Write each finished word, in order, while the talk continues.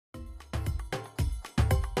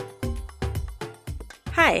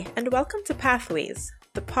Hi, and welcome to Pathways,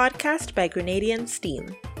 the podcast by Grenadian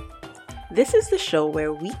STEAM. This is the show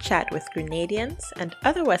where we chat with Grenadians and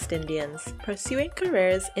other West Indians pursuing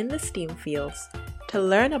careers in the STEAM fields to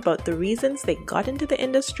learn about the reasons they got into the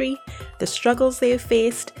industry, the struggles they've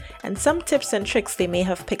faced, and some tips and tricks they may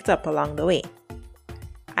have picked up along the way.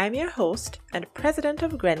 I'm your host and president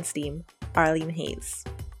of GrenSteam, Arlene Hayes.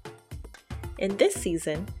 In this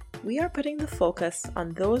season, we are putting the focus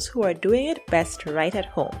on those who are doing it best right at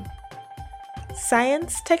home.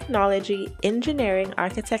 Science, technology, engineering,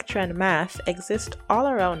 architecture, and math exist all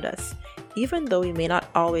around us, even though we may not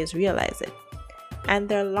always realize it. And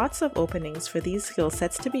there are lots of openings for these skill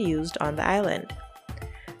sets to be used on the island.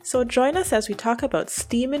 So join us as we talk about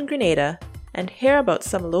STEAM in Grenada and hear about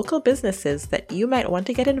some local businesses that you might want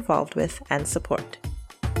to get involved with and support.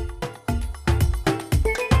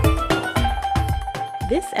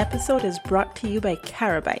 This episode is brought to you by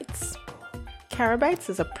Carabites. Carabites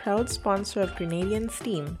is a proud sponsor of Grenadian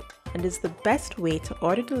STEAM and is the best way to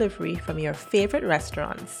order delivery from your favorite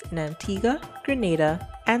restaurants in Antigua, Grenada,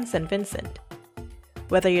 and St. Vincent.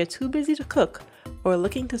 Whether you're too busy to cook or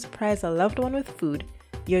looking to surprise a loved one with food,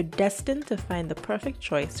 you're destined to find the perfect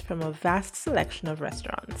choice from a vast selection of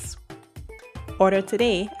restaurants. Order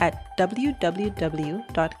today at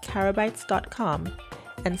www.carabites.com,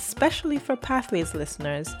 and specially for Pathways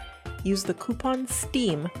listeners, use the coupon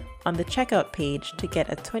STEAM on the checkout page to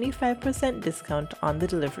get a 25% discount on the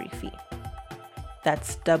delivery fee.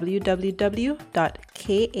 That's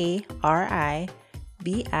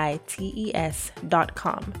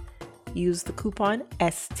www.caribites.com. Use the coupon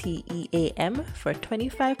STEAM for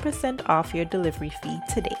 25% off your delivery fee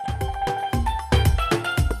today.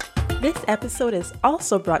 This episode is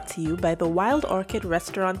also brought to you by the Wild Orchid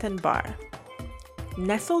Restaurant and Bar.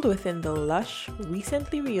 Nestled within the lush,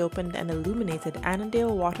 recently reopened and illuminated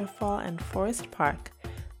Annandale Waterfall and Forest Park,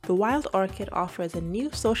 the Wild Orchid offers a new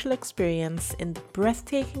social experience in the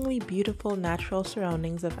breathtakingly beautiful natural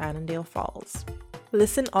surroundings of Annandale Falls.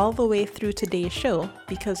 Listen all the way through today's show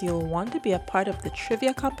because you'll want to be a part of the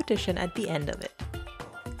trivia competition at the end of it.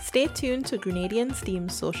 Stay tuned to Grenadian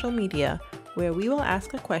STEAM's social media, where we will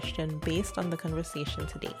ask a question based on the conversation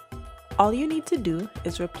today. All you need to do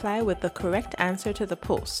is reply with the correct answer to the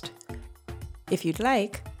post. If you'd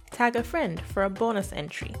like, tag a friend for a bonus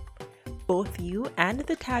entry. Both you and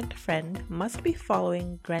the tagged friend must be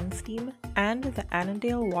following GrenSteam and the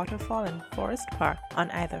Annandale Waterfall and Forest Park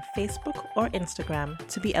on either Facebook or Instagram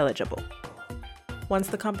to be eligible. Once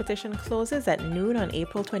the competition closes at noon on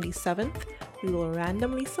April 27th, we will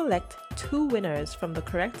randomly select 2 winners from the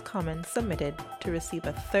correct comments submitted to receive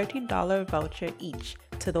a $30 voucher each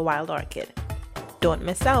to the Wild Orchid. Don't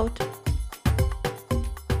miss out!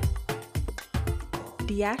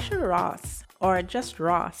 Diasha Ross, or just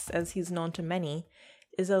Ross as he's known to many,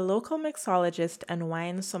 is a local mixologist and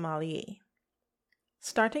wine sommelier.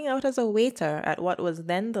 Starting out as a waiter at what was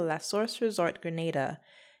then the La Source Resort Grenada,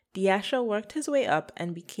 Diasha worked his way up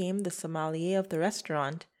and became the sommelier of the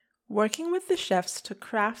restaurant, working with the chefs to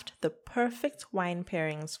craft the perfect wine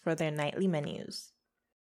pairings for their nightly menus.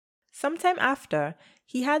 Sometime after,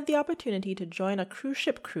 he had the opportunity to join a cruise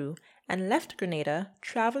ship crew and left Grenada,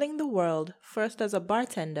 traveling the world first as a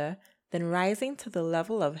bartender, then rising to the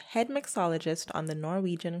level of head mixologist on the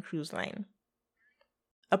Norwegian cruise line.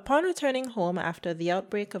 Upon returning home after the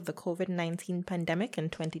outbreak of the COVID-19 pandemic in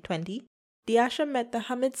 2020, Diasha met the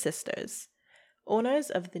Hamid sisters, owners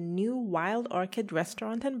of the new Wild Orchid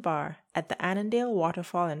Restaurant and Bar at the Annandale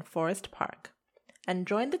Waterfall and Forest Park, and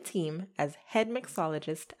joined the team as head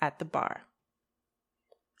mixologist at the bar.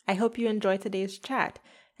 I hope you enjoy today's chat,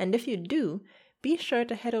 and if you do, be sure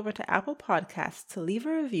to head over to Apple Podcasts to leave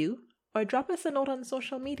a review or drop us a note on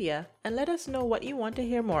social media and let us know what you want to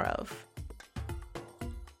hear more of.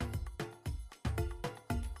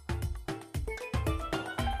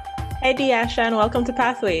 Hi Diasha, and welcome to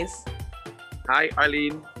Pathways. Hi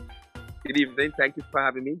Arlene, good evening, thank you for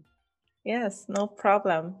having me. Yes, no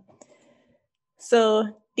problem.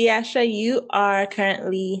 So Diasha, you are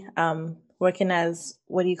currently working as,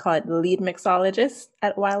 what do you call it, the lead mixologist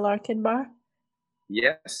at Wild Orchid Bar?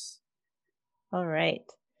 Yes. All right.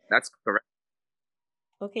 That's correct.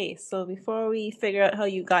 Okay, so before we figure out how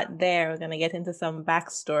you got there, we're going to get into some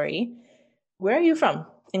backstory. Where are you from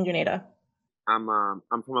in Grenada? I'm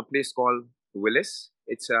from a place called Willis.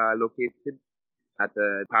 It's located at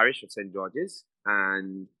the parish of St. George's,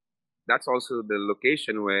 and that's also the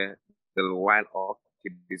location where the Wild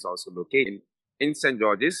Orchid is also located in St.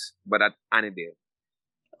 George's, but at Annandale.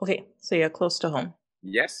 Okay, so you're close to home.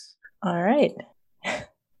 Yes. All right.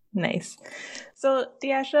 Nice. So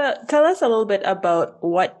Diasha, tell us a little bit about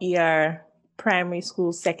what your primary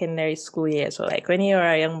school, secondary school years? So like when you were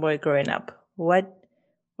a young boy growing up, what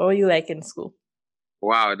were you like in school?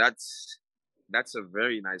 Wow, that's a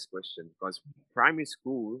very nice question, because primary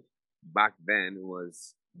school back then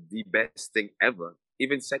was the best thing ever,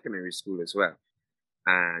 even secondary school as well.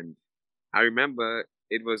 And I remember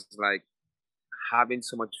it was like having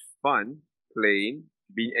so much fun playing,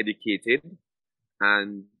 being educated,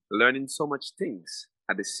 and learning so much things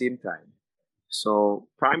at the same time. So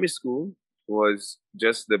primary school was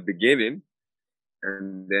just the beginning,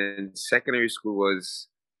 and then secondary school was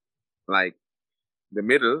like the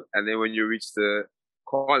middle, and then when you reach the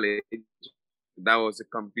college, that was the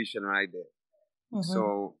completion right there. Mm-hmm.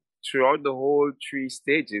 So throughout the whole 3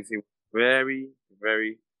 stages, it was very,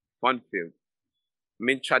 very fun filled. I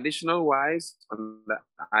mean, traditional wise on the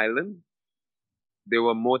island, there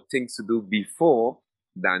were more things to do before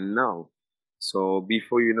than now. So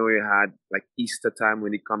before you know, you had like Easter time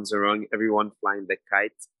when it comes around, everyone flying the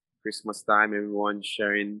kite. Christmas time, everyone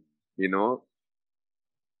sharing,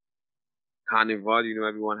 Carnival,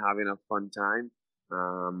 everyone having a fun time.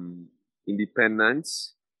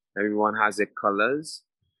 Independence, everyone has their colors.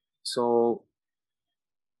 So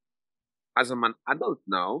as I'm an adult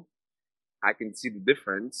now, I can see the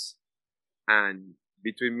difference. And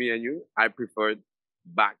between me and you, I preferred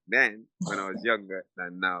back then when I was younger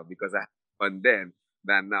than now, because I had fun then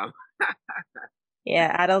than now.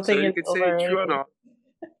 Yeah, So adulting you is could say true or overrated. not.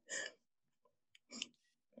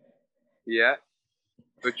 Yeah.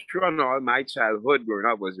 So true or not, my childhood growing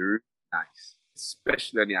up was really nice,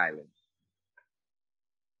 especially on the island.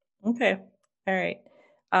 Okay. All right.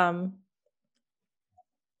 All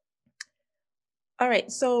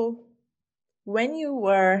right. So when you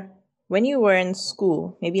were in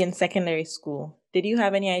school, maybe in secondary school, did you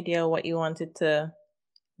have any idea what you wanted to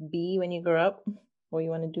be when you grew up? What you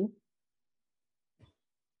want to do?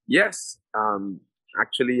 Yes.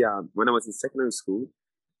 Actually, when I was in secondary school,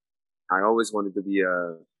 I always wanted to be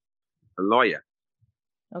a lawyer.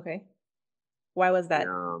 Okay. Why was that?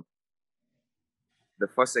 The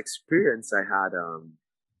first experience I had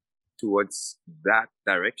towards that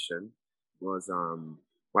direction was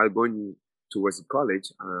while going towards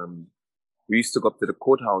college. We used to go up to the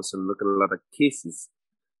courthouse and look at a lot of cases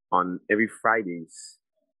on every Fridays.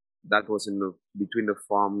 That was between the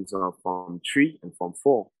forms of Form 3 and Form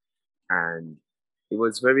 4. And it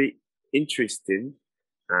was very interesting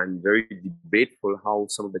and very debateful how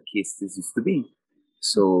some of the cases used to be.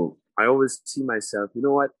 So I always see myself, you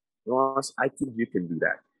know what, Ross, I think you can do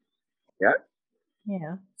that. Yeah.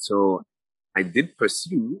 Yeah. So I did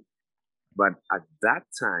pursue, but at that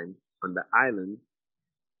time on the island,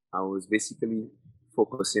 I was basically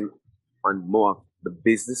focusing on more of the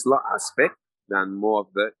business law aspect than more of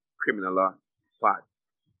the criminal law part.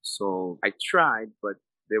 So I tried, but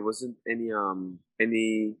there wasn't any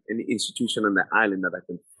institution on the island that I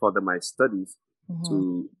can further my studies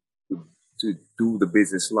to to do the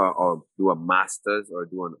business law or do a master's or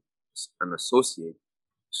do an associate.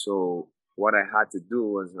 So what I had to do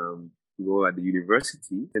was go at the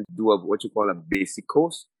university and do what you call a basic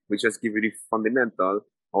course, which just give you the fundamental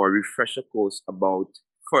or a refresher course about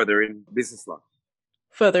furthering business law.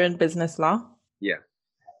 Further in business law? Yeah.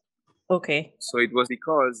 Okay. So it was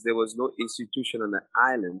because there was no institution on the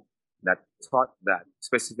island that taught that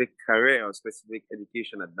specific career or specific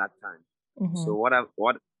education at that time. Mm-hmm. So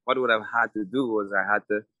what would have had to do was I had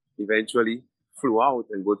to eventually flew out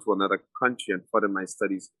and go to another country and further my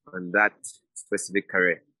studies on that specific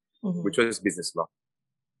career, which was business law.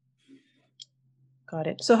 Got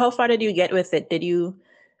it. So how far did you get with it? Did you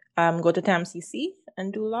go to TAMCC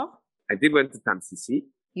and do law? I did went to TAMCC.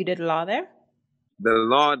 You did law there? The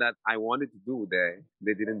law that I wanted to do there,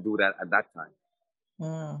 they didn't do that at that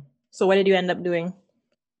time. So what did you end up doing?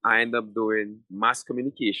 I ended up doing mass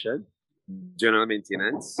communication, general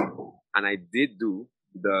maintenance, and I did do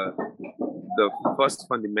the first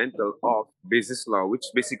fundamental of business law, which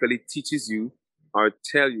basically teaches you or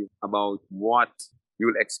tell you about what you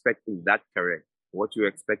will expect in that career, what you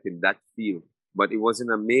expect in that field. But it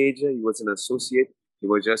wasn't a major, it wasn't an associate, it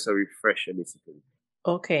was just a refresher basically.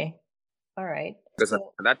 Okay. All right. Because at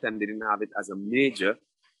that time they didn't have it as a major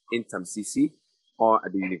in TAMCC or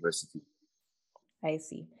at the university. I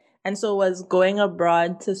see. And so was going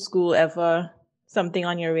abroad to school ever something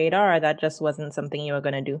on your radar, or that just wasn't something you were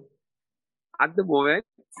going to do? At the moment,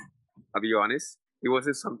 I'll be honest, it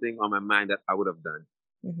wasn't something on my mind that I would have done.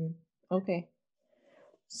 Okay.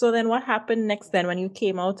 So then what happened next then when you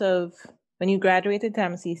when you graduated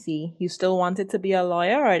TAMCC? You still wanted to be a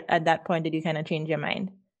lawyer, or at that point did you kind of change your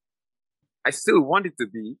mind? I still wanted to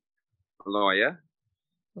be a lawyer.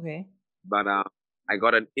 Okay. But I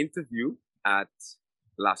got an interview at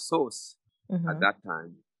La Sauce at Mm-hmm. that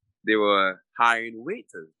time. They were hiring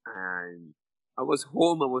waiters, and I was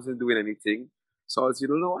home. I wasn't doing anything, so I was, you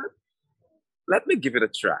know what? Let me give it a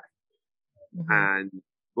try. Mm-hmm. And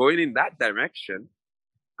going in that direction,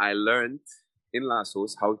 I learned in La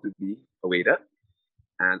Sauce how to be a waiter,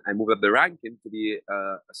 and I moved up the ranking to be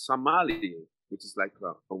a sommelier, which is like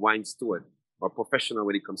a wine steward or professional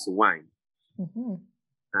when it comes to wine. Mm-hmm.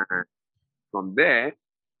 And from there,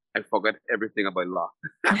 I forgot everything about law,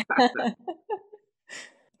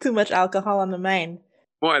 Too much alcohol on the mind.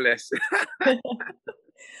 more or less.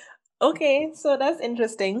 Okay, so that's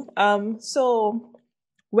interesting. So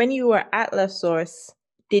when you were at La Source,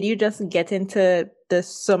 did you just get into the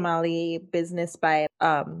Somali business by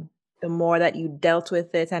the more that you dealt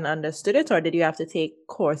with it and understood it, or did you have to take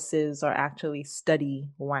courses or actually study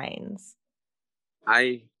wines?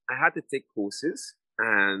 I had to take courses,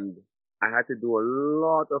 and I had to do a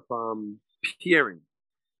lot of pairing,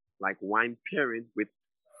 like wine pairing with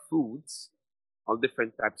foods, all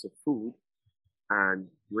different types of food. And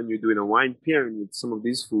when you're doing a wine pairing with some of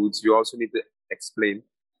these foods, you also need to explain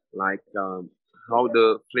like how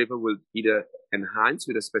the flavor will either enhance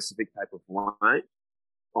with a specific type of wine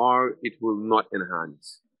or it will not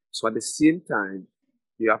enhance. So at the same time,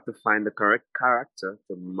 you have to find the correct character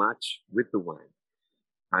to match with the wine.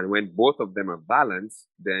 And when both of them are balanced,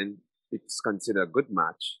 then it's considered a good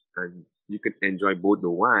match and you can enjoy both the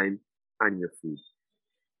wine and your food.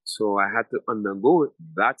 So I had to undergo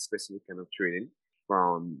that specific kind of training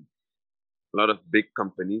from a lot of big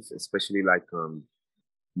companies, especially like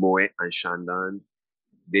Moet and Chandon.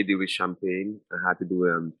 They deal with champagne. I had to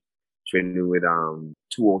do training with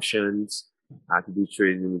Two Oceans. I had to do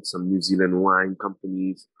training with some New Zealand wine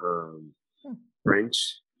companies, Hmm.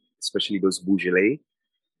 French, especially those Beaujolais.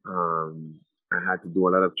 Um, I had to do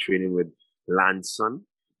a lot of training with Lanson,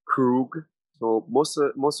 Krug. So most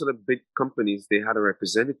of the big companies they had a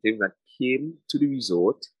representative that came to the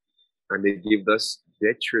resort and they gave us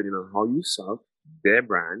their training on how you serve their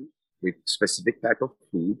brand with specific type of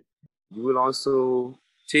food. You will also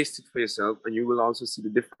taste it for yourself and you will also see the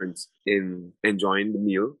difference in enjoying the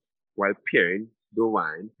meal while pairing the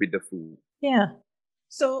wine with the food. Yeah.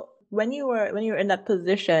 So when you were in that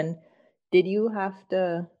position, did you have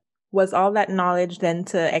to was all that knowledge then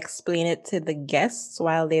to explain it to the guests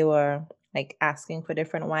while they were like asking for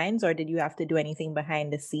different wines, or did you have to do anything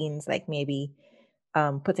behind the scenes, like maybe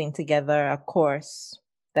putting together a course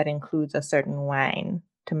that includes a certain wine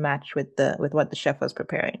to match with the with what the chef was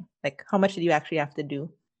preparing? Like how much did you actually have to do?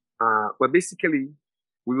 But basically,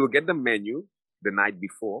 we will get the menu the night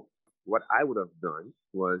before. What I would have done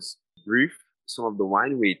was brief some of the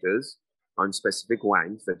wine waiters on specific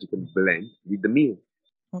wines that you can blend with the meal.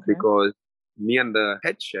 Okay. Because me and the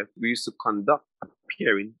head chef, we used to conduct a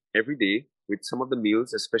pairing every day with some of the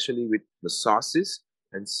meals, especially with the sauces,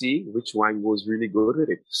 and see which wine goes really good with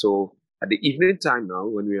it. So at the evening time now,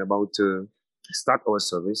 when we're about to start our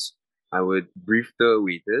service, I would brief the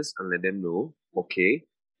waiters and let them know, okay,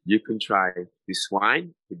 you can try this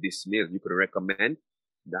wine with this meal. You could recommend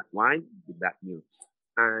that wine with that meal.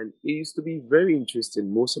 And it used to be very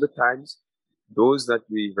interesting. Most of the times, those that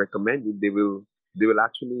we recommended, they will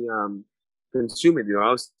actually consume it.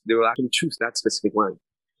 They will actually choose that specific wine.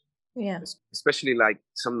 Yeah. Especially like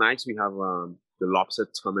some nights we have the lobster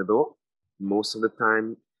tomato. Most of the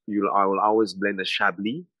time, I will always blend the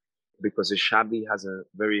chablis because the chablis has a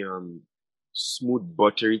very smooth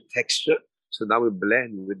buttery texture. So that will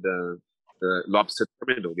blend with the lobster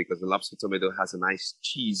tomato because the lobster tomato has a nice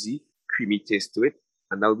cheesy, creamy taste to it,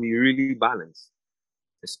 and that will be really balanced.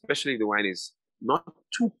 Especially the wine is not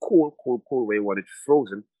too cold where you want it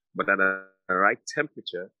frozen, but at a right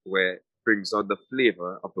temperature where it brings out the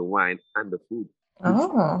flavor of the wine and the food.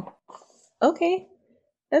 Oh, okay.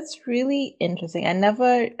 That's really interesting. I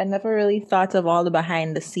never really thought of all the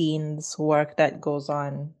behind the scenes work that goes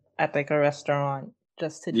on at like a restaurant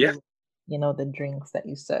just to Yeah, do, the drinks that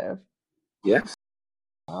you serve. yes.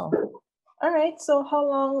 Wow. All right. So how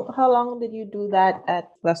long did you do that at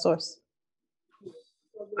La Source?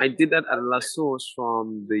 I did that at La Sauce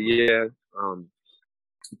from the year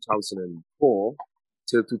 2004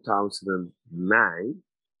 till 2009.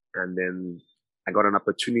 And then I got an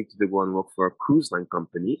opportunity to go and work for a cruise line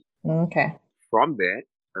company. Okay. From there,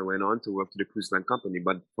 I went on to work to the cruise line company.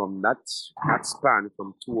 But from that span,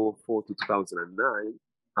 from 2004 to 2009,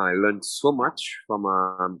 I learned so much from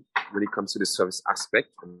when it comes to the service aspect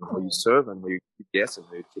and how you serve and how you treat guests and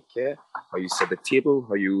how you take care, how you set the table,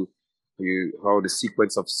 how the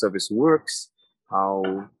sequence of service works, how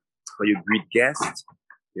you greet guests,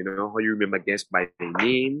 how you remember guests by their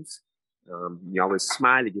names, You always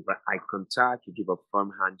smile, you give an eye contact, you give a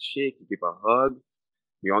firm handshake, you give a hug.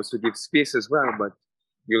 You also give space as well, but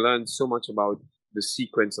you learn so much about the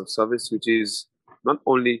sequence of service, which is not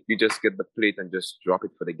only you just get the plate and just drop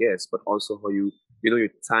it for the guests, but also how you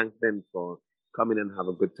thank them for coming and have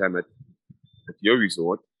a good time at your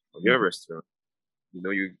resort or your restaurant.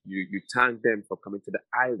 You thank them for coming to the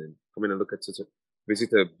island, coming and look at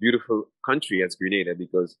visit a beautiful country as Grenada,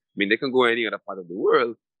 because I mean they can go any other part of the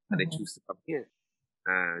world and they choose to come here.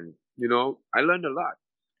 And I learned a lot,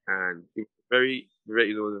 and it was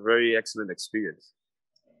it was a very excellent experience.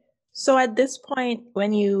 So at this point,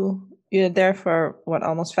 when you're there for what,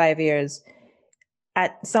 almost 5 years,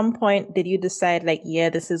 at some point did you decide like, yeah,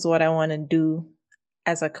 this is what I want to do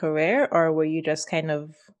as a career, or were you just kind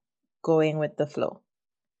of going with the flow?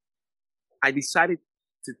 I decided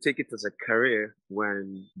to take it as a career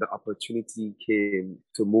when the opportunity came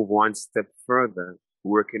to move one step further,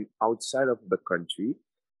 working outside of the country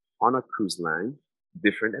on a cruise line,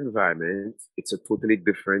 different environment. It's a totally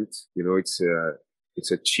different,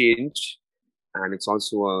 it's a change, and it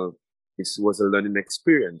was a learning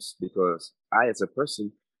experience, because I, as a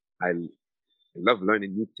person, I love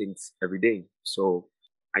learning new things every day. So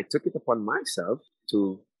I took it upon myself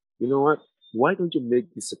to, you know what, why don't you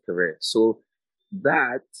make this a career? So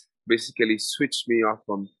that basically switched me off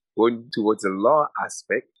from going towards the law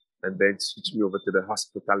aspect and then switched me over to the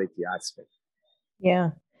hospitality aspect.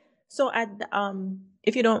 Yeah. So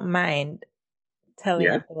if you don't mind telling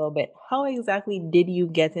Yeah. us a little bit, how exactly did you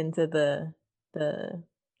get into the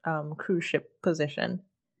cruise ship position?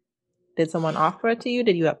 Did someone offer it to you?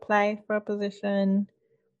 Did you apply for a position?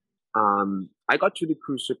 I got to the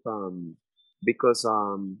cruise ship because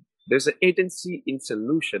there's an agency in St.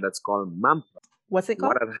 Lucia that's called MAMPA. What's it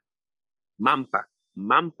What called? I've,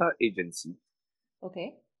 MAMPA agency.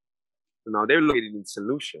 Okay. Now they're located in St.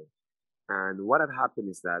 Lucia. And what had happened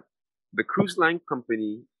is that the cruise line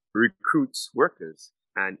company recruits workers.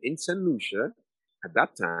 And in St. Lucia, at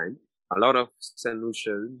that time, a lot of St.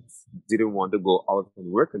 Lucians didn't want to go out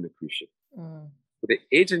and work on the cruise ship. Mm. So the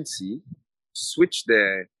agency switched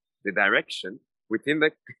the direction within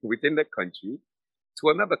the country to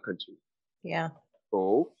another country. Yeah.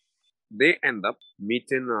 So they end up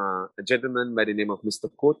meeting a gentleman by the name of Mr.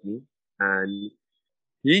 Courtney, and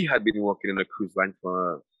he had been working on a cruise line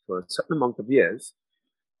for a certain amount of years,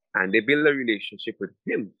 and they build a relationship with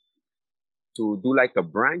him to do like a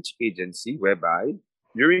branch agency whereby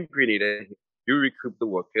you're in Grenada, you recruit the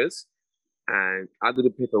workers, and I'll do the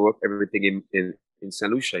paperwork, everything in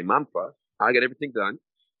St. Lucia, in Mampa. I'll get everything done,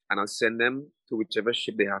 and I'll send them to whichever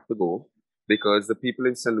ship they have to go, because the people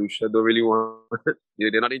in St. Lucia don't really want,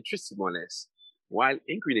 they're not interested, more or less. While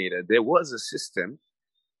in Grenada, there was a system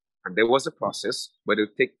and there was a process, but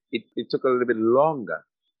it took a little bit longer.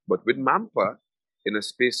 But with Mampa, in a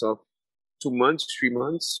space of 2 months, 3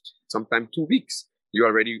 months, sometimes 2 weeks, you're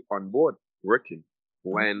already on board working.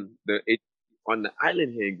 When on the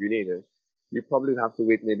island here in Grenada, you probably have to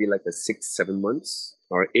wait maybe like a 6, 7 months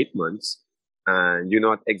or 8 months, and you're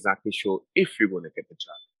not exactly sure if you're going to get the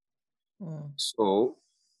job. So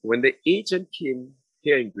when the agent came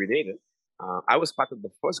here in Grenada, I was part of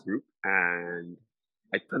the first group, and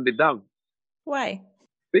I turned it down. Why?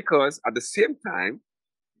 Because at the same time,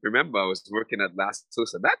 remember, I was working at Last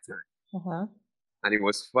Source at that time. And it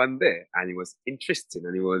was fun there, and it was interesting,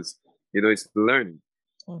 and it was, it's learning.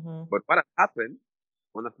 But what happened,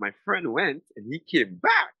 one of my friends went, and he came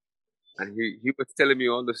back, and he was telling me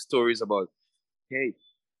all the stories about, hey,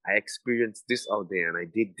 I experienced this out there, and I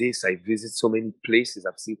did this, I visited so many places,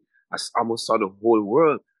 I almost saw the whole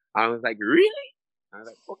world. I was like, really? I was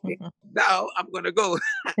like, okay, now I'm going to go.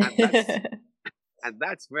 and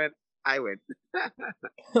that's when I went.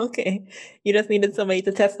 Okay. You just needed somebody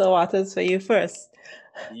to test the waters for you first.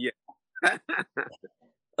 Yeah.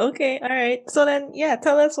 Okay, all right. So then, yeah,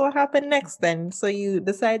 tell us what happened next then. So you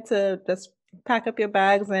decide to just pack up your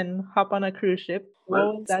bags and hop on a cruise ship. What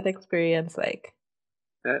was that experience like?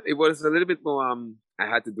 It was a little bit more, I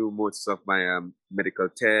had to do most of my medical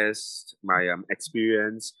tests, my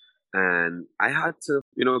experience, and I had to,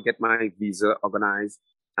 get my visa organized,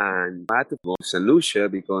 and I had to go to St. Lucia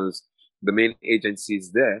because the main agency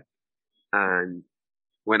is there. And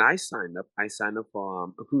when I signed up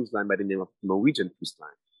for a cruise line by the name of Norwegian Cruise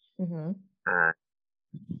Line. And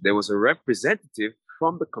there was a representative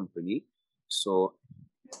from the company. So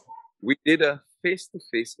we did a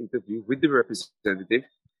face-to-face interview with the representative,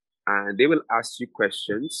 and they will ask you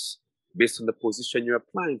questions based on the position you're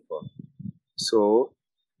applying for. So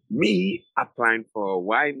me applying for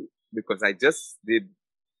wine, because I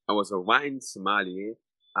was a wine sommelier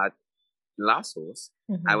at Lassos,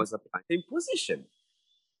 I Mm-hmm. was applying in position.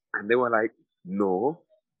 And they were like, no,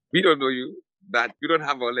 we don't know you, that you don't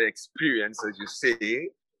have all the experience, as you say.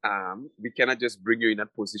 We cannot just bring you in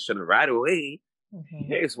that position right away. Mm-hmm.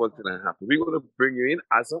 Here's what's going to happen. We're going to bring you in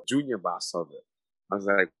as a junior bar server. I was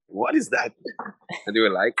like, what is that? And they were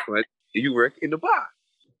like, well, you work in the bar.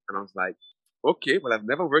 And I was like, okay, well, I've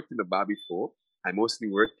never worked in the bar before. I mostly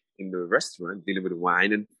work in the restaurant dealing with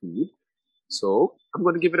wine and food. So I'm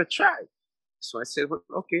going to give it a try. So I said, well,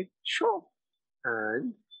 okay, sure.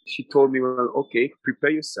 And she told me, well, okay,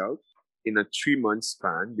 prepare yourself in a 3-month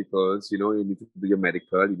span because, you know, you need to do your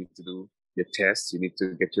medical, you need to do your tests, you need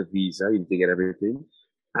to get your visa, you need to get everything.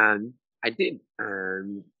 And I did.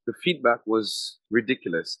 And the feedback was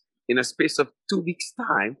ridiculous. In a space of 2 weeks'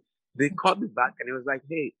 time, they called me back and it was like,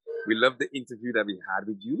 hey, we love the interview that we had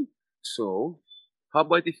with you. So how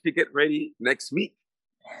about if you get ready next week?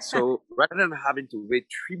 So rather than having to wait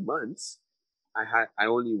 3 months, I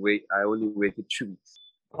only waited 2 weeks.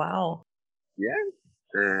 Wow. Yeah.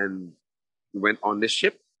 And went on the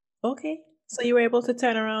ship. Okay. So you were able to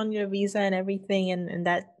turn around your visa and everything in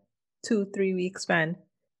that 2-3 week span.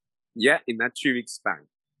 Yeah, in that 3-week span.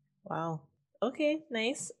 Wow. Okay,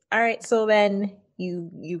 nice. All right. So then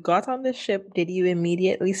you got on the ship. Did you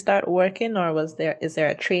immediately start working or is there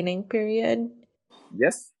a training period?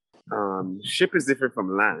 Yes. Ship is different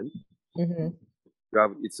from land. Mm-hmm.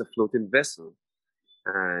 It's a floating vessel.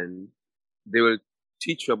 And they will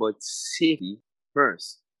teach you about safety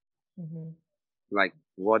first. Mm-hmm. Like,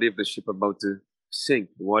 what if the ship about to sink?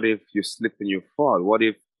 What if you slip and you fall? What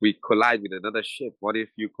if we collide with another ship? What if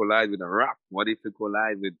you collide with a rock? What if you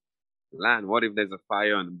collide with land? What if there's a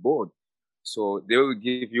fire on board? So they will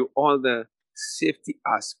give you all the safety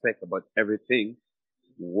aspect about everything,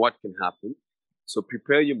 what can happen. So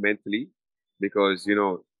prepare you mentally because, you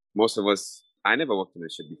know, most of us, I never worked on a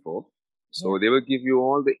ship before. So they will give you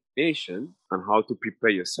all the information on how to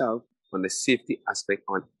prepare yourself on the safety aspect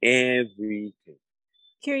on everything.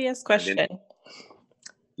 Curious question.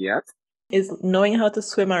 Yes. Is knowing how to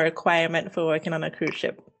swim a requirement for working on a cruise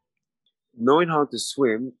ship? Knowing how to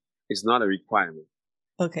swim is not a requirement.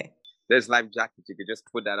 Okay. There's life jackets. You can just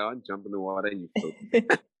put that on, jump in the water, and you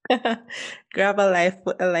float. Grab a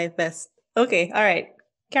life vest. Okay, all right.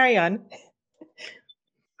 Carry on.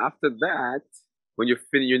 After that, when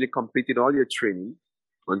you completed all your training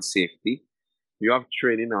on safety, you have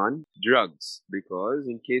training on drugs because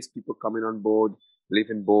in case people coming on board,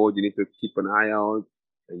 leaving board, you need to keep an eye out,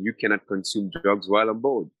 and you cannot consume drugs while on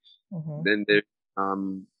board. Mm-hmm. Then there's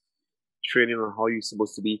training on how you're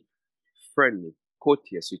supposed to be friendly,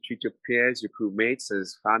 courteous. You treat your peers, your crewmates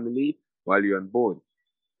as family while you're on board.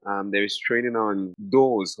 There is training on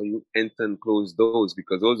doors, how you enter and close doors,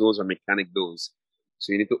 because those doors are mechanic doors.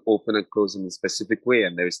 So you need to open and close them in a specific way.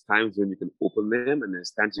 And there's times when you can open them and there's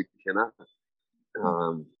times you cannot.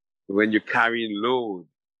 When you're carrying load,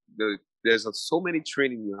 there's so many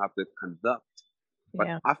training you have to conduct. But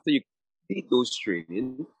after you complete those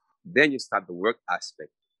training, then you start the work aspect.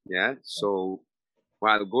 Yeah. So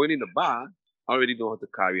while going in the bar, I already know how to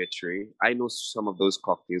carry a tray. I know some of those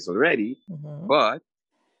cocktails already. Mm-hmm. But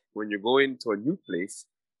when you're going to a new place,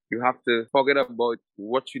 you have to forget about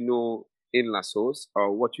what you know in Lassos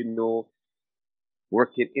or what you know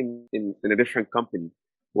working in a different company.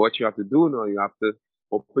 What you have to do now, you have to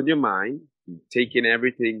open your mind, take in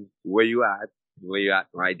everything where you're at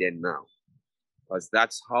right there now. Because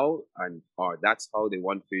that's how they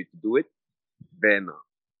want for you to do it there now.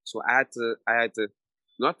 So I had to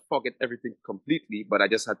not forget everything completely, but I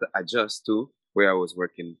just had to adjust to where I was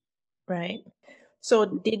working. Right. So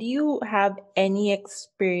did you have any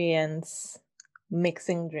experience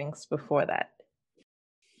mixing drinks before that?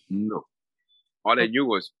 No. All I knew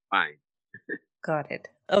was fine. Got it.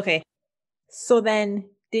 Okay. So then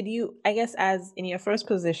did you, I guess as in your first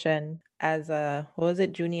position as a, what was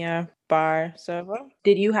it, junior bar server,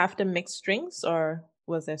 did you have to mix drinks or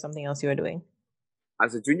was there something else you were doing?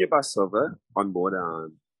 As a junior bar server on board,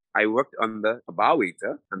 I worked under a bar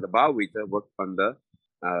waiter, and the bar waiter worked under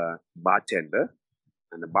a bartender,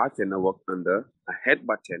 and the bartender worked under a head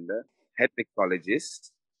bartender, head mixologist,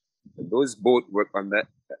 and those both work under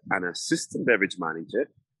an assistant beverage manager,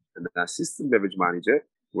 and the assistant beverage manager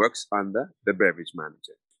works under the beverage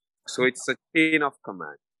manager. So it's a chain of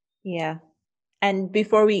command. Yeah. And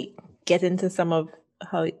before we get into some of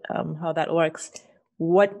how that works,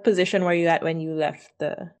 what position were you at when you left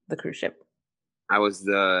the cruise ship? I was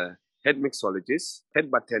the head mixologist, head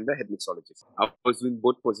bartender, head mixologist. I was doing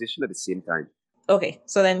both positions at the same time. Okay,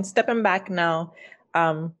 so then stepping back now,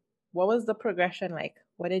 what was the progression like?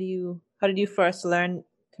 How did you first learn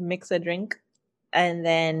to mix a drink? And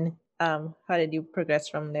then how did you progress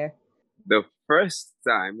from there? The first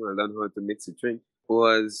time I learned how to mix a drink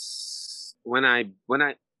was when I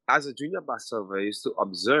as a junior bar server, I used to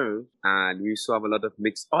observe and we used to have a lot of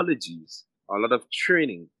mixologies, a lot of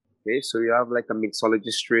training. Okay, so you have like a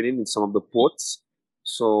mixologist training in some of the ports.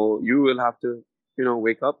 So you will have to,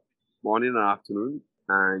 wake up morning or afternoon,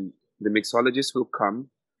 and the mixologist will come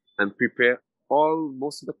and prepare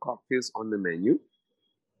most of the cocktails on the menu.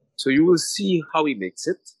 So you will see how he makes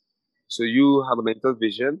it. So you have a mental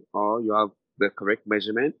vision, or you have the correct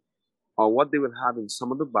measurement, or what they will have in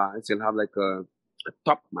some of the bars, they'll have like a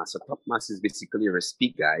top mass. A top mass is basically a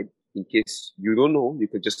recipe guide. In case you don't know, you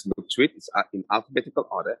can just look through it. It's in alphabetical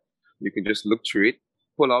order. You can just look through it,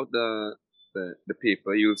 pull out the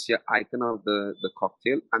paper. You'll see an icon of the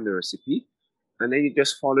cocktail and the recipe, and then you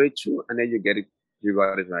just follow it through, and then you get it. You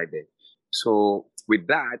got it right there. So with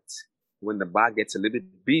that, when the bar gets a little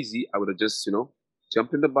bit busy, I would have just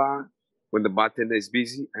jump in the bar when the bartender is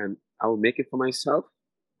busy, and I will make it for myself,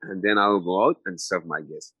 and then I will go out and serve my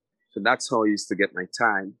guests. So that's how I used to get my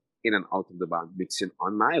time in and out of the bar, mixing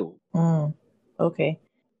on my own. Okay.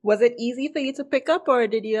 Was it easy for you to pick up, or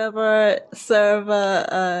did you ever serve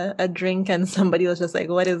a drink and somebody was just like,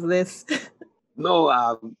 "What is this?" No,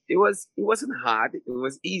 it wasn't hard. It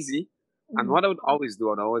was easy. And what I would always do,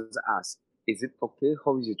 I'd always ask, "Is it okay?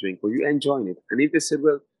 How is your drink? Were you enjoying it?" And if they said,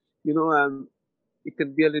 "Well, it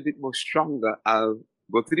could be a little bit more stronger," I'll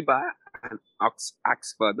go to the bar and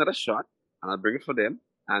ask for another shot, and I'll bring it for them.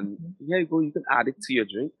 And here you go, you can add it to your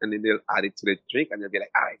drink, and then they'll add it to the drink, and they'll be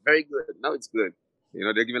like, "All right, very good. Now it's good."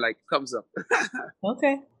 They'll give me like thumbs up.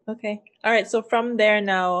 Okay. All right. So from there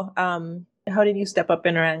now, how did you step up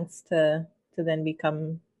in ranks to then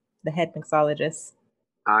become the head mixologist?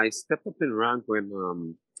 I stepped up in rank when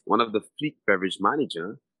one of the fleet beverage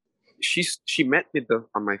manager, she met me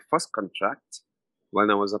on my first contract when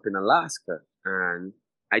I was up in Alaska, and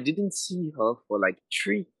I didn't see her for like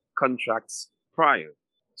 3 contracts prior.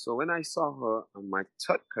 So when I saw her on my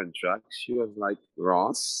 3rd contract, she was like,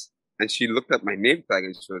 "Ross," and she looked at my name tag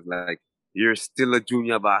and she was like, "You're still a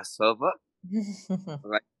junior bar server?"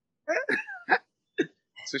 Like,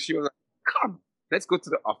 so she was like, "Come, let's go to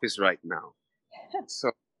the office right now."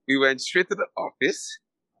 So we went straight to the office,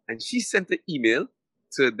 and she sent an email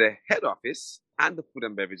to the head office and the food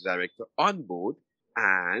and beverage director on board.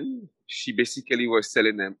 And she basically was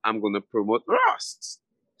telling them, "I'm going to promote Ross."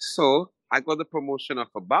 So I got the promotion of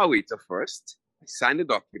a bar waiter first. I signed the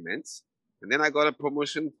documents, and then I got a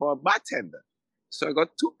promotion for a bartender. So I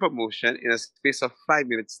got 2 promotions in a space of 5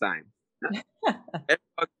 minutes time.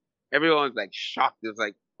 Everyone was like shocked. It was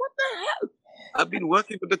like, "What the hell? I've been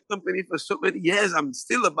working with the company for so many years. I'm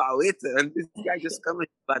still a bar waiter, and this guy just coming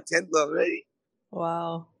bartender already."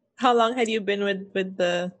 Wow. How long had you been with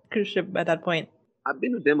the cruise ship at that point? I've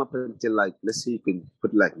been with them up until like, let's say you can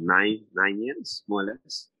put like 9 years, more or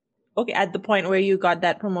less. Okay, at the point where you got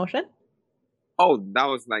that promotion? Oh, that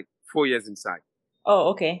was like 4 years inside.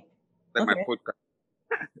 Oh, okay. Like Okay. my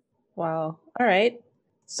podcast. Wow. All right.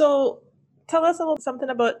 So tell us a little something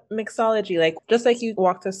about mixology. Like, just like you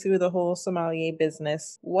walked us through the whole sommelier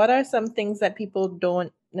business, what are some things that people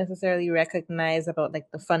don't necessarily recognize about like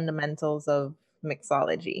the fundamentals of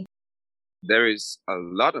mixology? There is a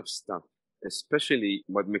lot of stuff, especially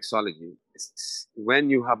with mixology. When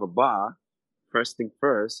you have a bar, first thing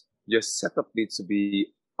first, your setup needs to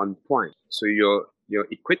be on point. So your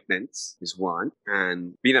equipment is one,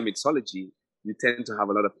 and being a mixology, you tend to have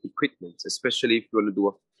a lot of equipment, especially if you want to do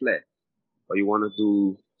a flair, or you want to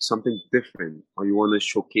do something different, or you want to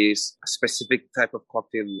showcase a specific type of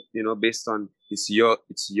cocktail, based on it's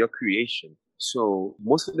your creation. So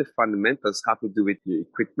most of the fundamentals have to do with your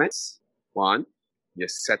equipment. One, your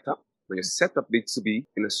setup. Now your setup needs to be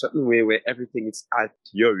in a certain way where everything is at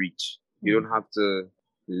your reach. You don't have to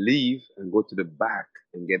leave and go to the back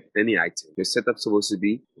and get any item. Your setup's supposed to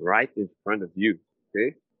be right in front of you.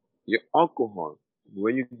 Okay? Your alcohol.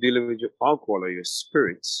 When you're dealing with your alcohol or your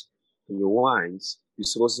spirits and your wines, you're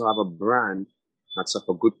supposed to have a brand that's of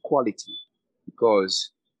a good quality,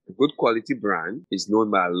 because a good quality brand is known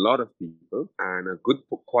by a lot of people, and a good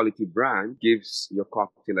quality brand gives your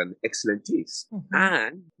cocktail an excellent taste.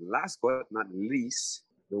 And last but not least,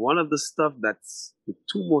 the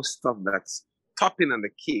 2 most stuff that's topping on the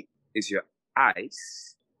cake is your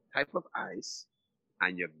ice, type of ice,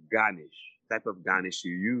 and your garnish, type of garnish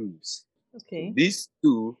you use. Okay. These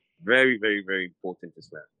 2, very, very, very important as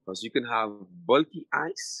well, because you can have bulky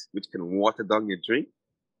ice, which can water down your drink.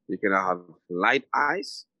 You can have light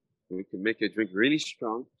ice, which can make your drink really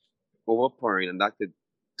strong, overpouring, and that could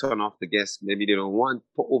turn off the guests. Maybe they don't want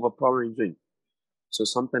overpowering drink. So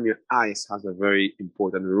sometimes your ice has a very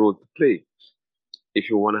important role to play. If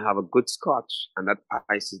you want to have a good scotch and that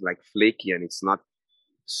ice is like flaky and it's not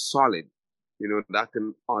solid, that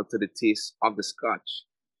can alter the taste of the scotch,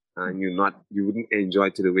 and you wouldn't enjoy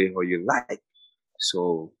it to the way how you like.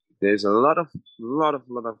 So there's a lot of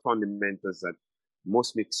fundamentals that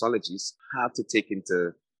most mixologists have to take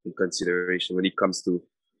into in consideration when it comes to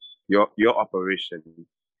your operation,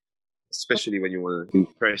 especially when you want to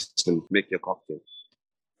impress and make your cocktail.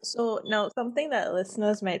 So now something that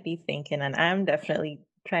listeners might be thinking, and I'm definitely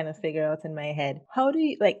trying to figure out in my head, how do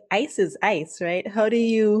you, like, ice is ice, right? How do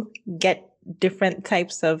you get different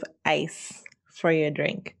types of ice for your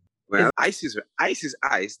drink? Well, ice is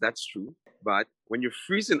ice, that's true. But when you're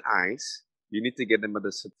freezing ice, you need to get them at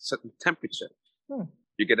a certain temperature.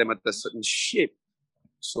 You get them at a certain shape.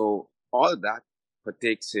 So all that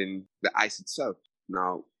partakes in the ice itself.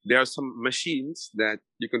 Now, there are some machines that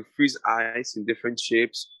you can freeze ice in different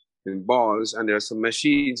shapes, in balls, and there are some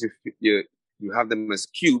machines you have them as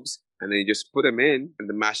cubes, and then you just put them in, and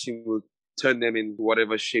the machine will turn them in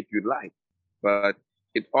whatever shape you'd like. But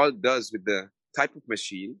it all does with the type of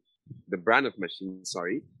machine, the brand of machine,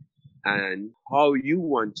 sorry, and how you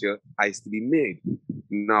want your ice to be made.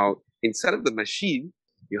 Now, inside of the machine,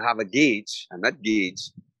 you have a gauge, and that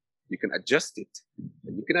gauge, you can adjust it.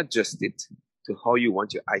 And you can adjust it to how you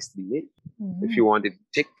want your ice to be made. Mm-hmm. If you want it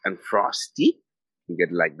thick and frosty, you can get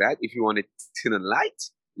it like that. If you want it thin and light,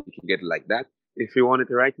 you can get it like that. If you want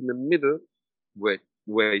it right in the middle,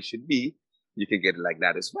 where it should be, you can get it like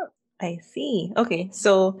that as well. I see. Okay,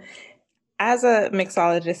 so as a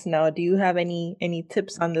mixologist now, do you have any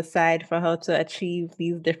tips on the side for how to achieve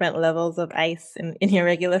these different levels of ice in your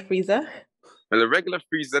regular freezer? Well, a regular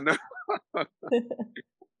freezer, no.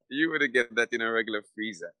 You wouldn't get that in a regular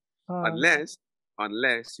freezer. Unless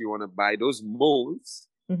you want to buy those molds.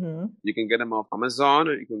 Mm-hmm. You can get them off Amazon,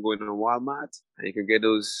 or you can go into Walmart and you can get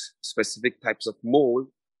those specific types of mold,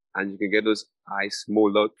 and you can get those ice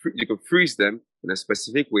mold out. You can freeze them in a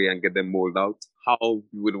specific way and get them mold out how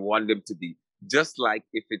you would want them to be, just like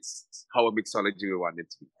if it's how a mixology would want it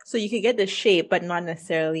to be. So you could get the shape, but not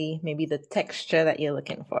necessarily maybe the texture that you're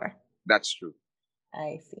looking for. That's true.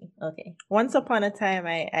 I see. Okay. Once upon a time,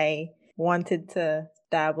 I wanted to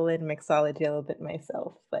dabble in mixology a little bit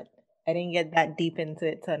myself, but I didn't get that deep into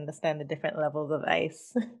it to understand the different levels of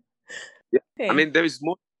ice. Yeah. Okay. I mean, there is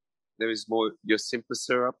more. Your simple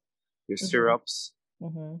syrup, your syrups,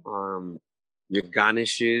 your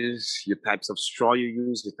garnishes, your types of straw you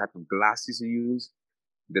use, your type of glasses you use,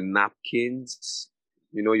 the napkins,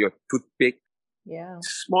 your toothpick. Yeah.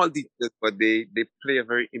 Small details, but they play a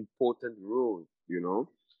very important role,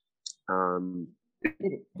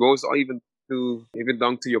 It goes even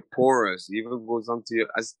down to your pourers, even goes down to your,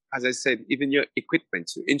 as I said, even your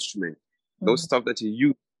equipment, your instrument, those stuff that you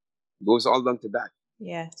use goes all down to that.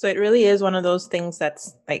 Yeah. So it really is one of those things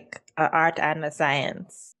that's like an art and a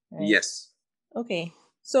science. Right? Yes. Okay.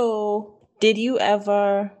 So did you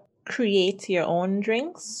ever create your own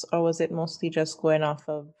drinks, or was it mostly just going off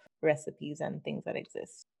of recipes and things that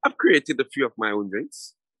exist? I've created a few of my own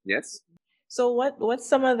drinks. Yes. So what's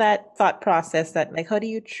some of that thought process that, like, how do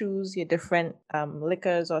you choose your different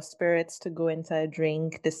liquors or spirits to go into a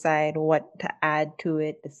drink, decide what to add to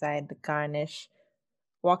it, decide the garnish?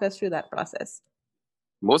 Walk us through that process.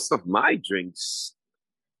 Most of my drinks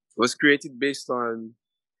was created based on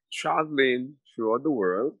traveling throughout the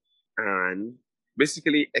world and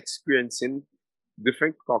basically experiencing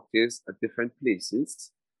different cocktails at different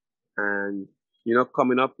places and,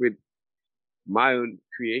 coming up with my own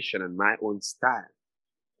creation and my own style.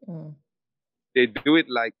 They do it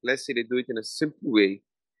let's say they do it in a simple way,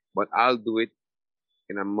 but I'll do it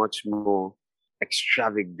in a much more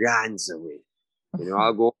extravaganza way.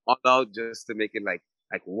 I'll go all out just to make it like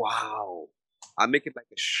wow. I'll make it like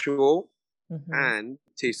a show and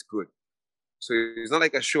taste good. So it's not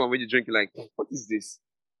like a show and when you drink, you're like, what is this?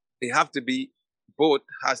 Both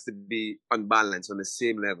has to be unbalanced on the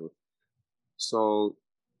same level. So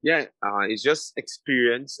yeah, it's just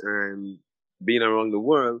experience and being around the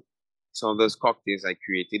world. Some of those cocktails I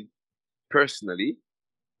created personally.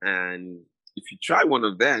 And if you try one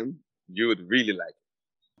of them, you would really like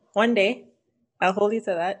it. One day, I'll hold you to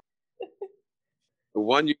that. The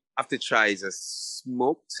one you have to try is a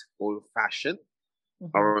smoked old-fashioned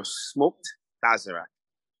or a smoked Tazerac.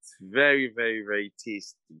 It's very, very, very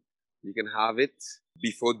tasty. You can have it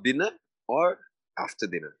before dinner or after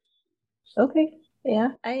dinner. Okay. Yeah.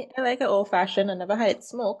 I like an old-fashioned. I never had it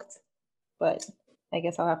smoked, but I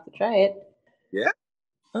guess I'll have to try it. Yeah.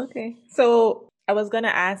 Okay. So I was going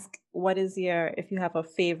to ask, if you have a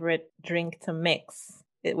favorite drink to mix,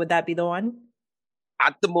 would that be the one?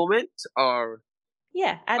 At the moment, or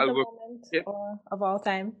Yeah, at I'll the work. moment Yeah. or of all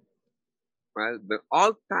time. Well, the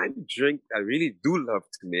all-time drink I really do love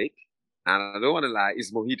to make, and I don't want to lie,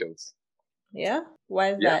 is mojitos. Yeah?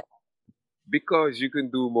 Why is Yeah, that? because you can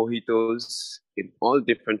do mojitos in all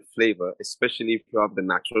different flavor, especially if you have the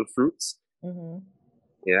natural fruits. Mm-hmm.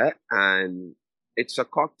 Yeah, and it's a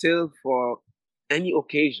cocktail for any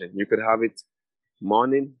occasion. You could have it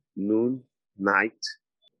morning, noon, night,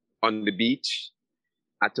 on the beach,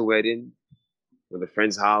 at a wedding, at a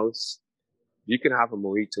friend's house. You can have a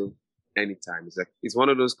mojito anytime. It's one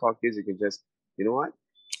of those cocktails you can just, you know what?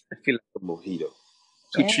 I feel like a mojito.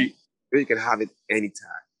 Two, Yeah. three, you can have it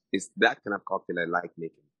anytime. It's that kind of cocktail I like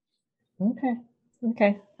making. Okay.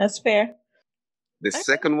 Okay. That's fair. The Okay.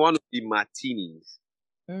 second one would be martinis.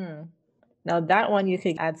 Mm. Now that one you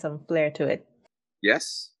could add some flair to it.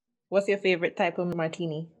 Yes. What's your favorite type of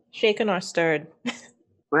martini? Shaken or stirred?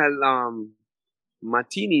 Well,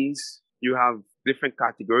 martinis, you have different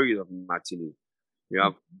categories of martini. You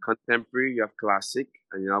have contemporary, you have classic,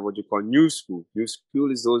 and you have what you call new school. New school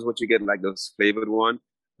is those what you get like those flavored one,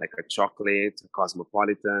 like a chocolate, a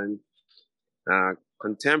cosmopolitan.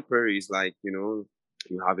 Contemporary is like, you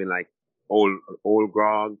having like old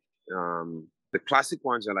grog. The classic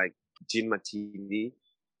ones are like gin martini,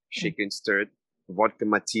 shaken stirred, vodka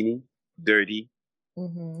martini, dirty,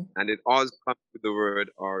 Mm-hmm. and it all comes with the word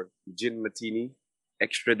or gin martini,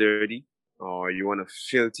 extra dirty, or you want a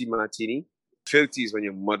filthy martini. Filthy is when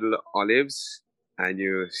you muddle olives and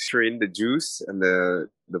you strain the juice and the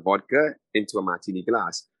vodka into a martini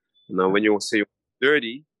glass. Now, when you say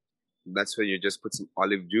dirty, that's when you just put some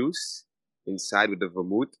olive juice inside with the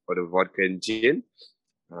vermouth or the vodka and gin.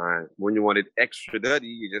 When you want it extra dirty,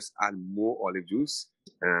 you just add more olive juice.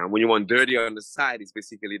 When you want dirty on the side, it's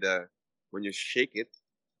basically when you shake it,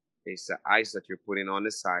 it's the ice that you're putting on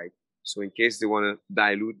the side. So in case they want to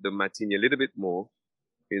dilute the martini a little bit more,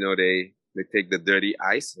 they take the dirty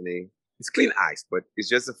ice and it's clean ice, but it's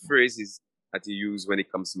just a phrase that you use when it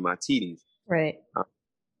comes to martinis. Right.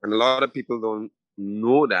 And a lot of people don't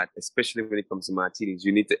know that, especially when it comes to martinis.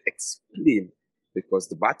 You need to explain because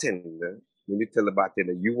the bartender, when you tell the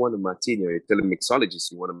bartender you want a martini or you tell the mixologist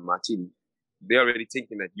you want a martini, they're already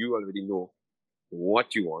thinking that you already know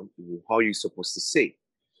what you want and how you're supposed to say.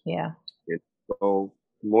 Yeah. So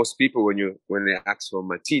most people, when they ask for a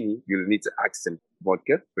martini, you'll need to ask them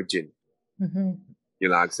vodka or gin. Mm-hmm.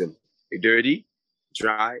 You'll ask them dirty,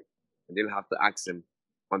 dry, and you'll have to ask them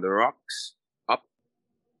on the rocks, up,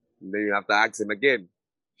 and then you have to ask them again,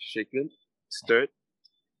 shaken, stirred,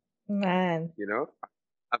 Man,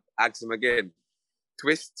 have to ask them again,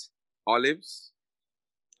 twist, olives,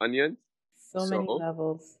 onions. so many So,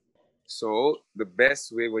 levels. so the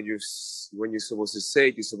best way when you're supposed to say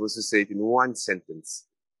it, you're supposed to say it in one sentence.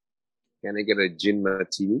 Can I get a gin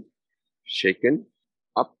martini, shaken,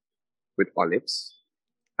 up with olives?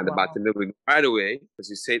 And the Wow. bartender will right away because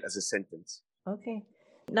you say it as a sentence. Okay.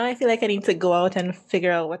 Now I feel like I need to go out and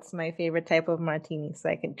figure out what's my favorite type of martini so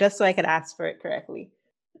I could ask for it correctly.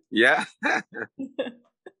 Yeah.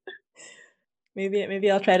 Maybe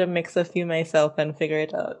I'll try to mix a few myself and figure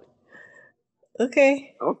it out.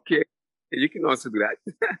 Okay. Okay. You can also do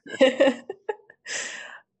that.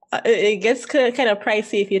 It gets kind of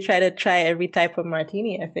pricey if you try every type of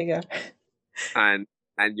martini, I figure. and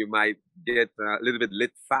and you might get a little bit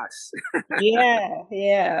lit fast. Yeah,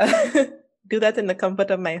 yeah. Do that in the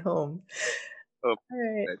comfort of my home. Oh, All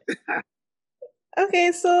right. right.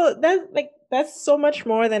 Okay, so that's so much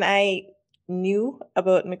more than I knew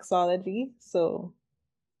about mixology. So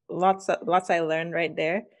lots I learned right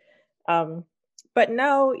there. Um, but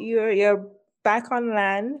now you're back on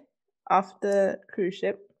land off the cruise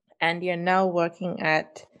ship, and you're now working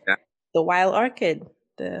at Yeah. the Wild Orchid,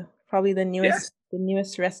 the probably Yes. the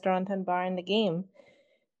newest restaurant and bar in the game.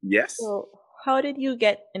 Yes. So how did you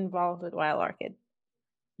get involved with Wild Orchid?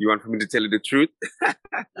 You want for me to tell you the truth?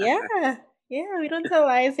 Yeah, yeah, we don't tell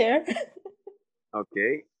lies here.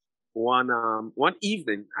 Okay. One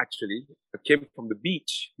evening, actually, I came from the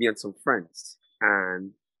beach, me and some friends,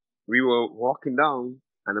 and we were walking down,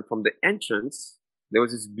 and then from the entrance, there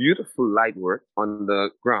was this beautiful light work on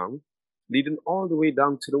the ground, leading all the way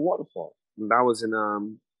down to the waterfall. And that was in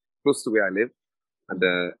close to where I live, at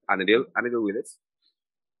the Annandale Village.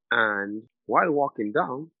 And while walking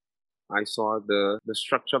down, I saw the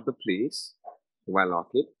structure of the place, while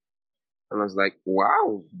walking, and I was like,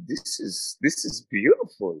 "Wow, this is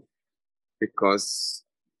beautiful." Because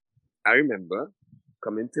I remember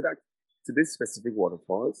coming to this specific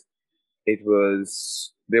waterfalls.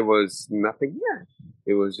 There was nothing here.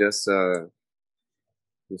 It was just a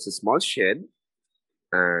small shed,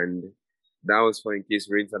 and That was for in case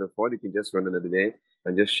rains are fall, you can just run another day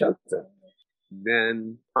and just shelter.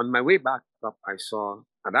 Then on my way back up, I saw,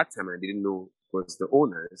 at that time I didn't know it was the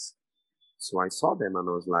owners. So I saw them and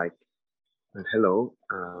I was like, hello.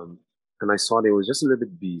 And I saw they was just a little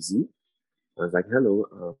bit busy. I was like,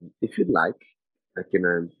 hello, if you'd like, I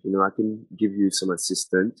can, I can give you some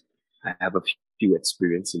assistance. I have a few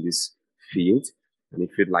experience in this field. And if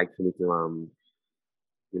you'd like for me to,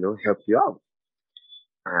 help you out.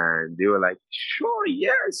 And they were like, sure,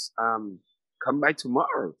 yes, come by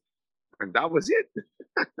tomorrow. And that was it.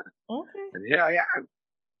 Okay. And here I am.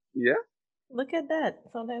 Yeah. Look at that.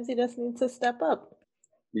 Sometimes you just need to step up.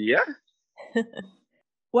 Yeah.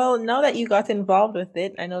 Well, now that you got involved with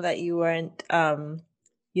it, I know that you weren't,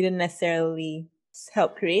 you didn't necessarily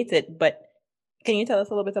help create it, but can you tell us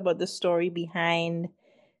a little bit about the story behind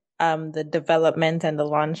the development and the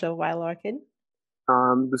launch of Wild Orchid?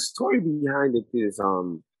 The story behind it is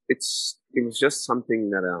it was just something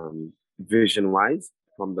that vision wise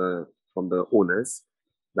from the owners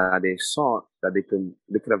that they saw that they could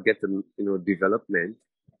have gotten development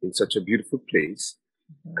in such a beautiful place,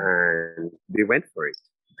 and they went for it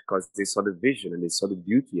because they saw the vision and they saw the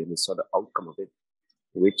beauty and they saw the outcome of it,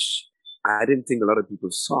 which I didn't think a lot of people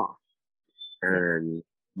saw. And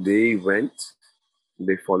they went,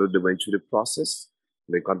 they followed, they went through the process,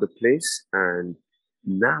 they got the place, and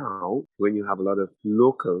now when you have a lot of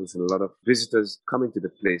locals and a lot of visitors coming to the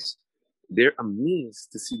place, they're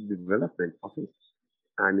amazed to see the development of it.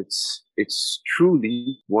 And it's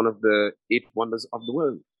truly one of the eight wonders of the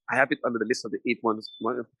world. I have it under the list of the eight wonders,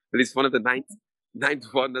 at least one of the ninth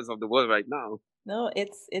wonders of the world right now. No,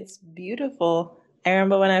 it's beautiful. I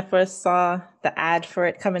remember when I first saw the ad for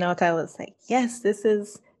it coming out, I was like, yes, this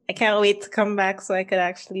is, I can't wait to come back so I could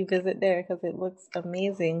actually visit there because it looks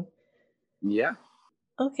amazing. Yeah.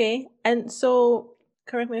 Okay. And so,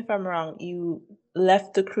 correct me if I'm wrong, you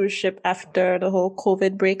left the cruise ship after the whole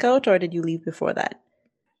COVID breakout, or did you leave before that?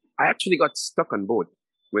 I actually got stuck on board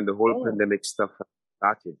when the whole Oh, pandemic stuff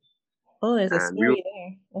started. oh, there's a And we were, story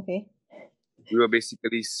there. Okay. we were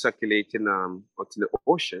basically circulating onto the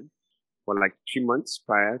ocean for like 3 months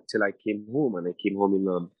prior till I came home. And I came home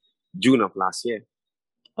in June of last year.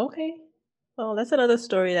 Okay. Well, that's another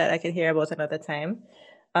story that I could hear about another time.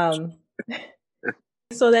 Um,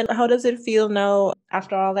 so then how does it feel now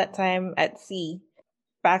after all that time at sea,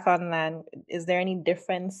 back on land? Is there any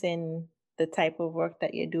difference in the type of work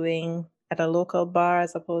that you're doing at a local bar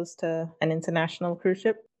as opposed to an international cruise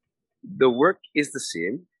ship? The work is the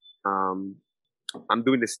same. Um, I'm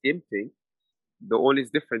doing the same thing. The only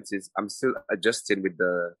difference is I'm still adjusting with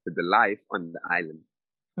the life on the island.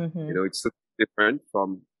 Mm-hmm. It's so different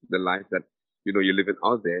from the life that you're living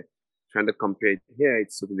out there. Trying to compare it here,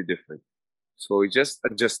 it's totally different. So it's just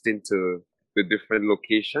adjusting to the different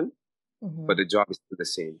location, Mm-hmm. but the job is still the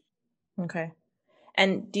same. Okay.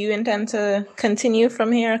 And do you intend to continue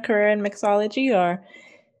from here a career in mixology or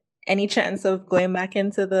any chance of going back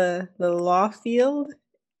into the law field?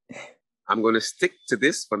 I'm going to stick to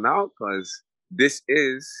this for now because this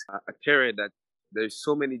is a career that there's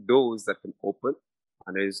so many doors that can open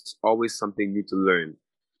and there's always something new to learn.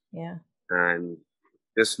 Yeah. And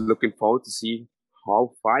just looking forward to see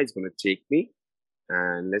how far it's going to take me.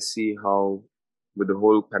 And let's see how, with the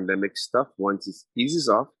whole pandemic stuff, once it eases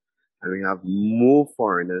off and we have more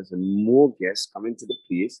foreigners and more guests coming to the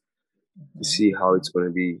place, to see how it's going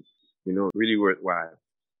to be, really worthwhile.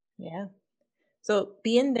 Yeah. So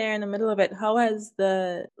being there in the middle of it, how has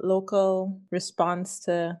the local response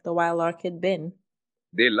to the Wild Orchid been?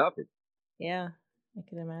 They love it. Yeah, I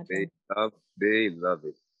can They imagine. they love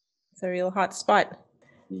it. It's a real hot spot.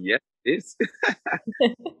 Yes, it is.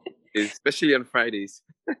 Especially on Fridays.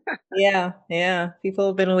 Yeah, yeah. People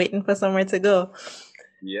have been waiting for somewhere to go.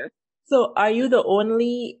 Yes, So are you the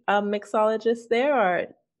only mixologist there, or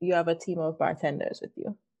you have a team of bartenders with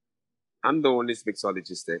you? I'm the only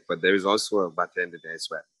mixologist there, but there is also a bartender there as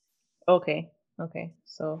well. Okay, okay.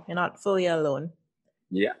 So you're not fully alone.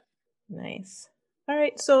 Yeah. Nice. All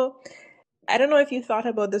right. So I don't know if you thought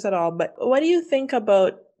about this at all, but what do you think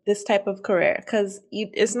about this type of career? Because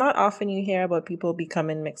it's not often you hear about people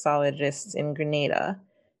becoming mixologists in Grenada.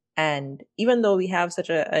 And even though we have such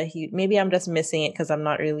a huge, maybe I'm just missing it because I'm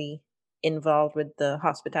not really involved with the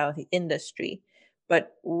hospitality industry.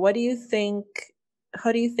 But what do you think?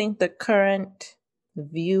 How do you think the current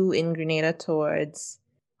view in Grenada towards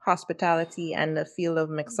hospitality and the field of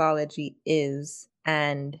mixology is?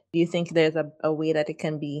 And do you think there's a way that it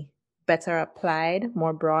can be better applied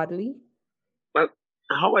more broadly? Well,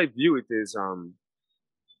 how I view it is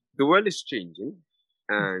the world is changing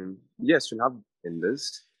and yes, we'll have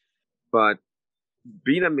vendors, but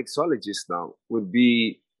being a mixologist now would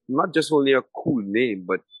be not just only a cool name,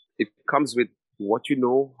 but it comes with what you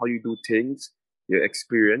know, how you do things, your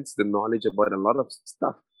experience, the knowledge about a lot of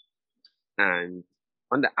stuff. And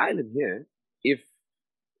on the island here, if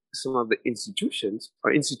some of the institutes,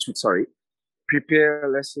 sorry, prepare,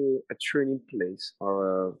 let's say, a training place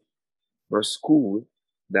or a school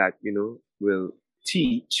that, will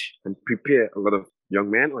teach and prepare a lot of young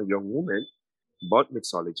men or young women about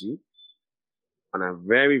mixology on a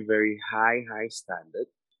very, very high standard.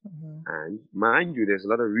 Mm-hmm. And mind you, there's a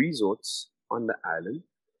lot of resorts on the island.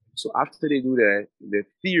 So after they do their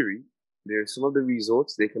theory, there's some of the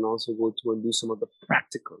resorts they can also go to and do some of the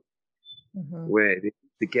practical, Mm-hmm. where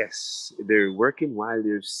the guests, they're working while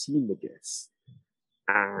they're seeing the guests.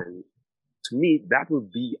 And to me, that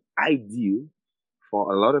would be ideal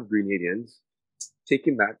for a lot of Grenadians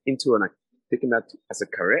taking that taking that as a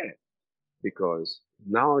career, because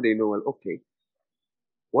now they know, well, okay,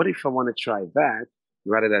 what if I want to try that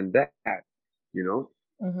rather than that? You know,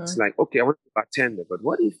 it's Mm-hmm. like, okay, I want to be a bartender, but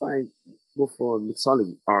what if I go for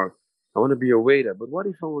mixology? Or I want to be a waiter, but what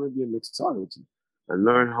if I want to be a mixology and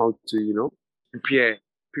learn how to, prepare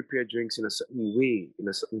prepare drinks in a certain way, in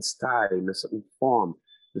a certain style, in a certain form,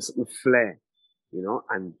 in a certain flair,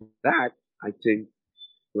 and that I think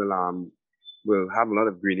will will have a lot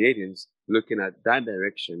of Grenadians looking at that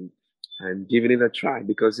direction and giving it a try,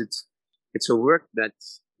 because it's a work that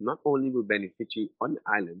not only will benefit you on the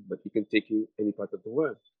island, but it can take you any part of the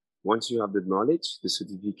world. Once you have the knowledge, the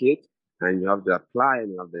certificate, and you have the apply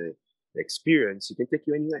and you have the experience, it can take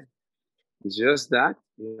you anywhere. It's just that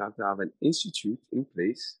you have to have an institute in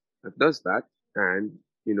place that does that, and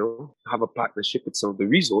have a partnership with some of the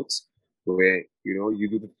resorts where you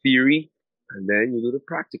do the theory and then you do the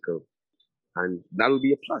practical, and that will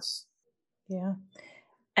be a plus. Yeah.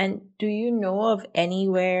 And do you know of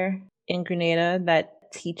anywhere in Grenada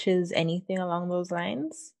that teaches anything along those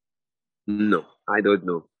lines? No, I don't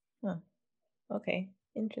know. Huh. Okay.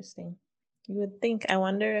 Interesting. You would think. I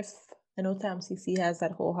wonder if I know TAMCC has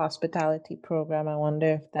that whole hospitality program. I wonder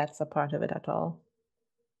if that's a part of it at all.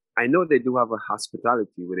 I know they do have a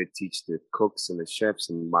hospitality where they teach the cooks and the chefs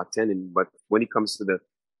and bartending, but when it comes to the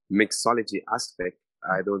mixology aspect,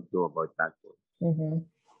 I don't know about that one.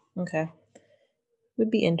 Mm-hmm. Okay.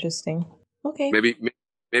 Would be interesting. Okay.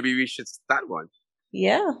 Maybe we should start one.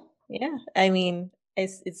 Yeah. Yeah. I mean,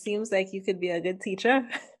 it seems like you could be a good teacher.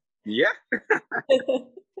 Yeah.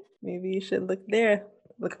 Maybe you should look there.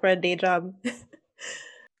 Look for a day job.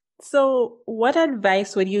 So, what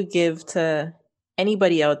advice would you give to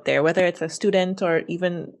anybody out there, whether it's a student or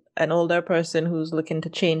even an older person who's looking to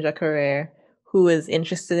change a career, who is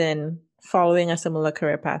interested in following a similar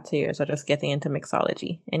career path to yours or just getting into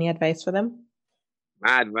mixology? Any advice for them?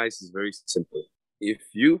 My advice is very simple. If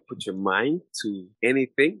you put your mind to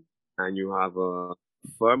anything and you have a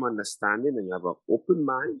firm understanding and you have an open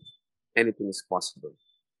mind, anything is possible.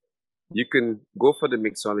 You can go for the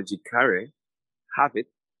mixology career, have it,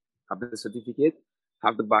 have the certificate,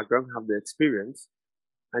 have the background, have the experience,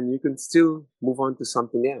 and you can still move on to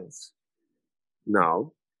something else.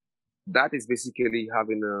 Now, that is basically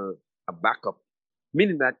having a backup,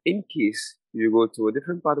 meaning that in case you go to a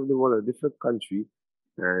different part of the world, a different country,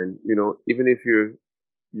 and even if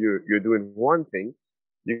you're doing one thing,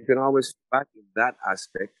 you can always back in that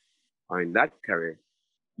aspect or in that career.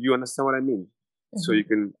 You understand what I mean? So you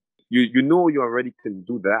Mm-hmm. can you already can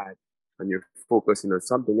do that and you're focusing on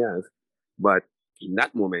something else. But in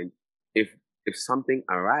that moment, if something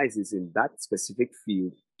arises in that specific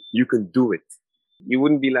field, you can do it. You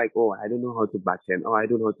wouldn't be like, oh, I don't know how to bartend, oh, I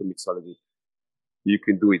don't know how to mixology. You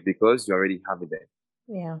can do it because you already have it there.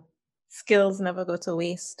 Yeah. Skills never go to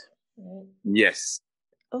waste. Right. Yes.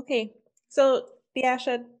 Okay. So,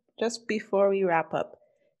 Diasha, just before we wrap up,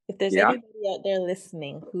 if there's Yeah. anybody out there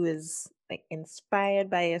listening who is like inspired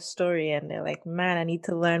by your story and they're like, man, I need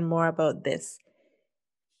to learn more about this,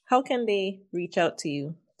 how can they reach out to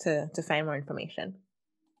you to find more information?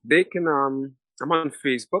 They can I'm on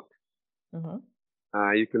Facebook. Mm-hmm.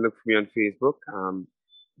 You can look for me on Facebook.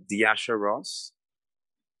 Diasha Ross,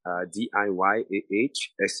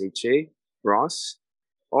 Diayahsha Ross,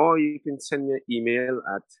 or you can send me an email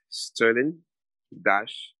at sterling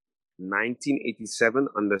 1987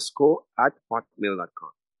 underscore at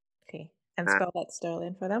hotmail.com. Okay. And And spell that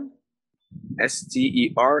Sterling for them.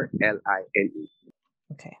 Sterline.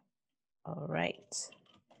 Okay. All right.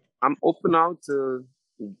 I'm open now to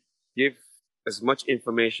give as much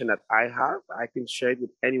information that I have. I can share it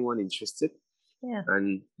with anyone interested Yeah.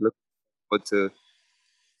 and look forward to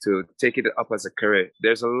take it up as a career.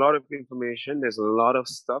 There's a lot of information. There's a lot of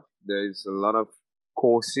stuff. There's a lot of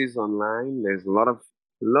courses online. There's a lot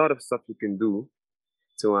of stuff you can do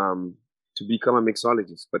to become a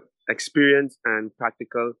mixologist. But experience and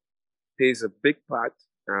practical plays a big part,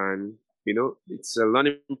 and it's a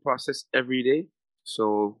learning process every day.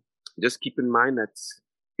 So just keep in mind that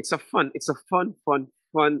it's a fun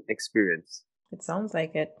experience. It sounds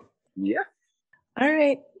like it. Yeah. All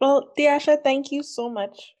right. Well, Diasha, thank you so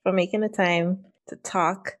much for making the time to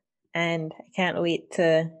talk. And I can't wait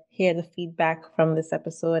to hear the feedback from this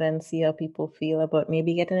episode and see how people feel about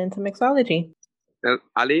maybe getting into mixology. Well,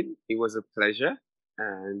 Aline, it was a pleasure,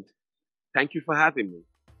 and thank you for having me.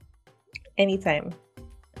 Anytime.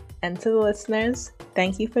 And to the listeners,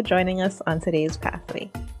 thank you for joining us on today's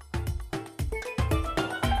Pathway.